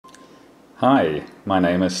Hi, my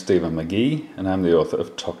name is Stephen McGee and I'm the author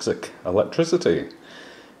of Toxic Electricity,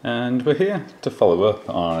 and we're here to follow up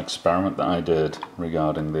on an experiment that I did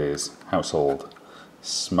regarding these household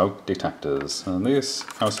smoke detectors. And these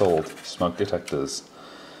household smoke detectors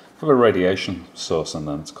have a radiation source in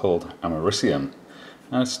them. It's called Americium,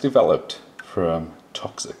 and it's developed from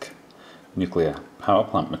toxic nuclear power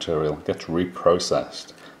plant material. It gets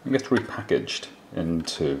reprocessed and gets repackaged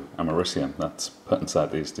into Americium that's put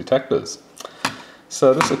inside these detectors.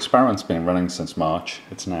 So this experiment's been running since March.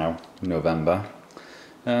 It's now November,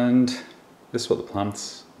 and this is what the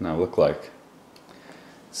plants now look like.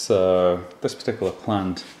 So this particular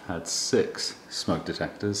plant had 6 smoke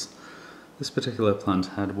detectors. This particular plant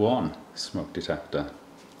had 1 smoke detector.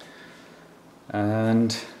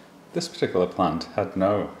 And this particular plant had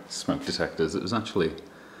no smoke detectors. It was actually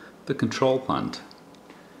the control plant.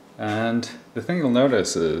 And the thing you'll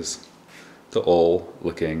notice is they're all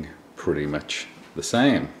looking pretty much the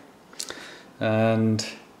same. And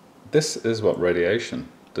this is what radiation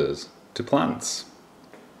does to plants.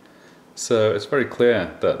 So it's very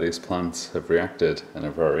clear that these plants have reacted in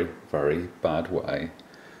a very, very bad way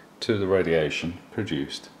to the radiation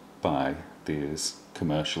produced by these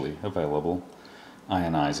commercially available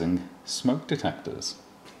ionizing smoke detectors.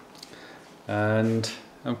 And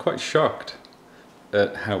I'm quite shocked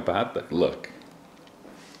at how bad they look.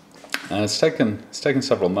 And it's taken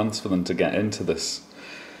several months for them to get into this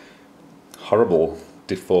horrible,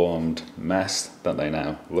 deformed mess that they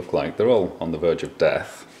now look like. They're all on the verge of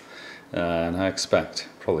death, and I expect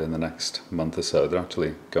probably in the next month or so they're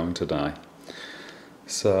actually going to die.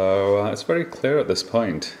 So it's very clear at this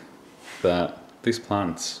point that these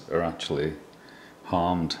plants are actually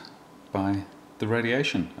harmed by the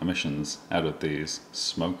radiation emissions out of these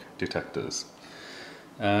smoke detectors.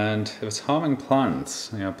 And if it's harming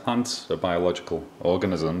plants, plants are biological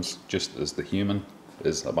organisms, just as the human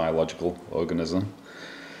is a biological organism.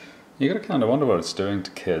 You got to kind of wonder what it's doing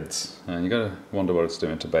to kids, and you got to wonder what it's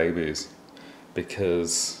doing to babies,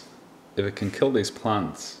 because if it can kill these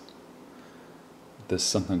plants, there's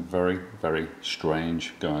something very, very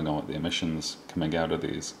strange going on with the emissions coming out of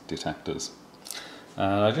these detectors.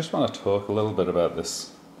 And I just want to talk a little bit about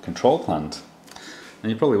this control plant.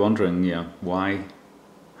 And you're probably wondering, why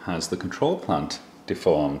has the control plant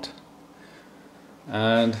deformed?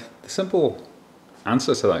 And the simple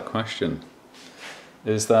answer to that question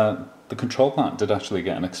is that the control plant did actually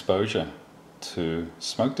get an exposure to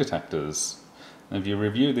smoke detectors. And if you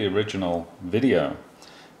review the original video,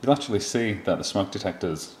 you'll actually see that the smoke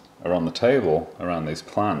detectors are on the table around these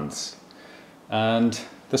plants, and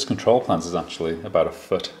this control plant is actually about a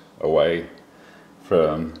foot away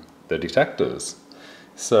from the detectors.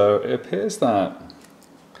 So it appears that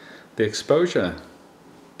the exposure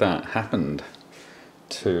that happened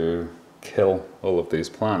to kill all of these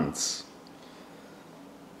plants,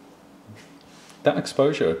 that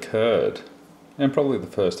exposure occurred in probably the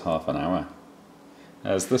first half an hour,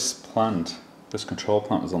 as this control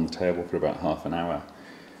plant was on the table for about half an hour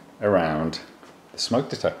around the smoke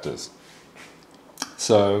detectors.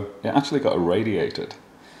 So it actually got irradiated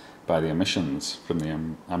by the emissions from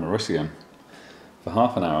the Americium for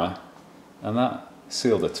half an hour, and that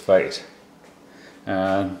sealed its fate.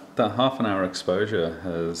 And that half an hour exposure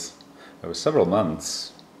has, over several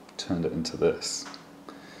months, turned it into this.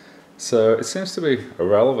 So it seems to be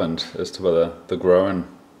irrelevant as to whether they're growing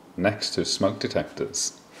next to smoke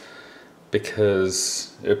detectors,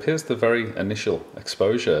 because it appears the very initial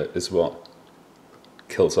exposure is what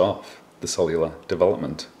kills off the cellular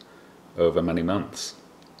development over many months.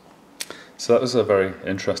 So that was a very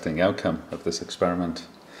interesting outcome of this experiment.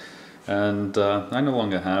 And I no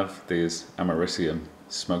longer have these Americium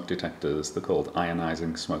smoke detectors. They're called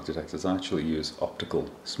ionizing smoke detectors. I actually use optical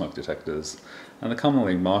smoke detectors, and they're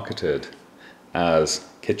commonly marketed as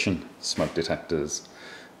kitchen smoke detectors.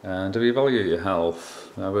 And if you value your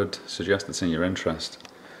health, I would suggest it's in your interest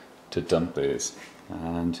to dump these.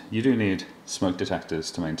 And you do need smoke detectors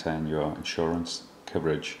to maintain your insurance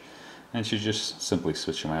coverage, and you just simply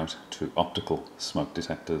switch them out to optical smoke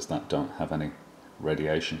detectors that don't have any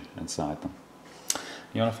radiation inside them.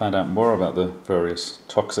 You want to find out more about the various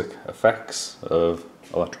toxic effects of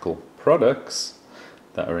electrical products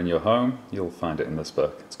that are in your home, you'll find it in this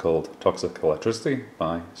book. It's called Toxic Electricity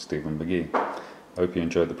by Stephen McGee. I hope you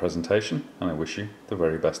enjoyed the presentation, and I wish you the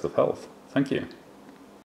very best of health. Thank you.